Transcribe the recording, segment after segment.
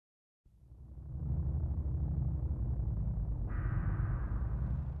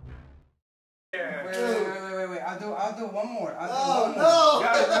I'll do one more. No. You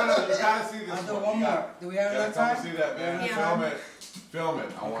gotta see this. I'll do one more. Do we have enough time? See that, man. Film it. Film it.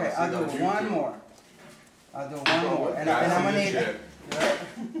 I Okay, I'll do one more. I'll do one more. And I'm gonna need.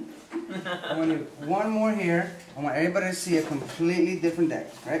 I'm gonna do one more here. I want everybody to see a completely different deck,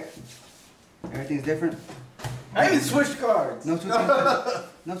 right? Everything's different. I even switched cards. No two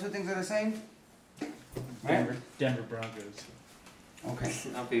things are the same. Right? Denver Broncos. Okay.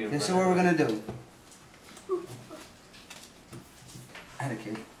 This is what we're gonna do. I had a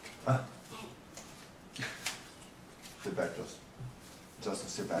kid. Sit back, Justin. Justin,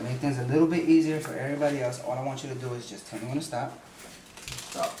 sit back. Make things a little bit easier for everybody else. All I want you to do is just tell me when to stop.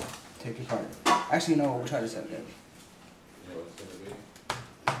 Stop. Take your card. Actually, no, we'll try this out there.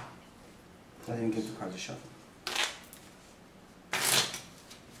 Not even give the cards a shuffle.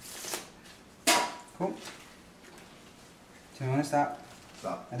 Cool. Tell me when to stop.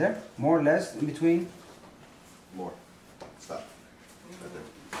 Stop. Right there? More or less in between? More. Stop. Right there.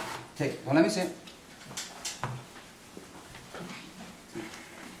 Take. Don't let me see it.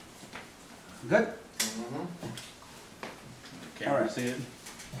 Good? Mm-hmm. Camera All right. see it.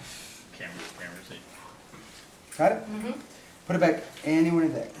 Camera see it. Got it? Mm-hmm. Put it back anywhere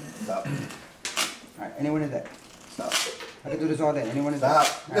in the deck. Stop. Alright, anywhere in the deck. Stop. I can do this all day. Anyone in the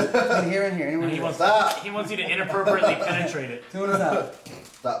Stop. deck. Right. Here and here. Anyone in He the wants, deck. Stop. he wants you to inappropriately penetrate it. Two and stop.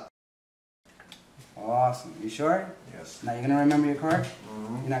 Stop. Awesome. You sure? Yes. Now you're gonna remember your card?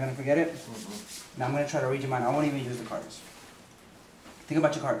 Mm-hmm. You're not gonna forget it? Mm-hmm. Now I'm gonna try to read your mind. I won't even use the cards. Think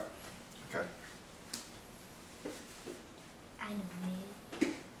about your card. Okay. I know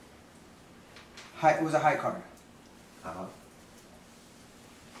me. High, it was a high card. Uh-huh.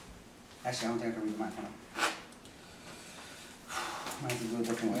 Actually, I don't think I can read mine. Hold on. Might have to do it a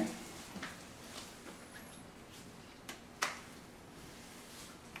different way.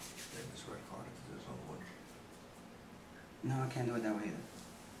 This red card if there's other one. No, I can't do it that way either.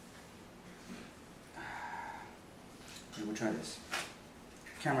 Okay, we'll try this.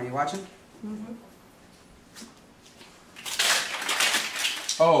 Camera, you watching? Mm-hmm.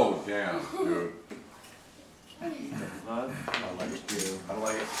 Oh, damn, dude. I don't like it. I don't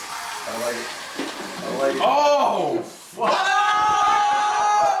like it. I don't like it. I don't like it. Oh, fuck.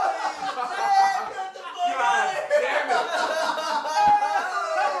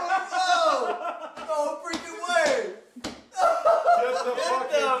 No freaking way! Get the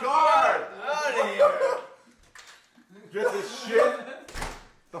fucking card. Out of here! Get this shit.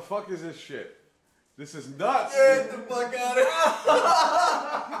 The fuck is this shit? This is nuts. Get the fuck out of here!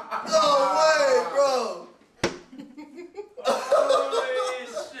 No way, bro! Holy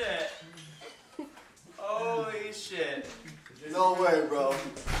shit. Holy shit. No way, bro.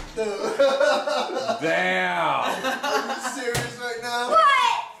 Dude. Damn.